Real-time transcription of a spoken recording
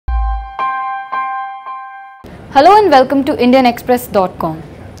Hello and welcome to IndianExpress.com.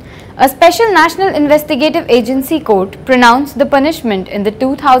 A special National Investigative Agency court pronounced the punishment in the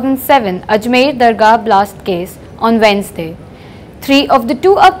 2007 Ajmer Dargah Blast case on Wednesday. 3 of the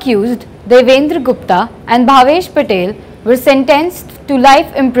 2 accused, Devendra Gupta and Bhavesh Patel, were sentenced to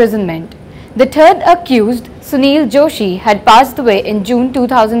life imprisonment. The third accused, Sunil Joshi, had passed away in June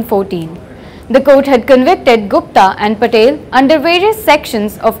 2014. The court had convicted Gupta and Patel under various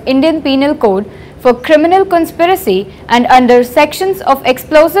sections of Indian Penal Code for criminal conspiracy and under sections of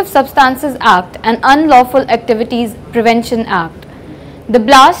Explosive Substances Act and Unlawful Activities Prevention Act. The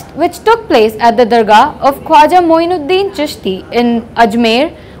blast, which took place at the Dargah of Khwaja Moinuddin Chishti in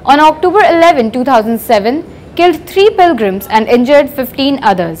Ajmer on October 11, 2007, killed 3 pilgrims and injured 15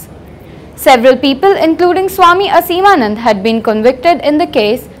 others. Several people, including Swami Asimanand, had been convicted in the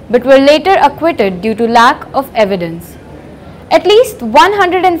case but were later acquitted due to lack of evidence. At least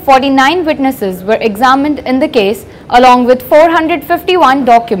 149 witnesses were examined in the case along with 451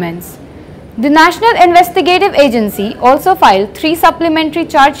 documents. The National Investigative Agency also filed 3 supplementary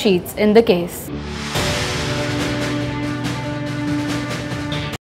charge sheets in the case.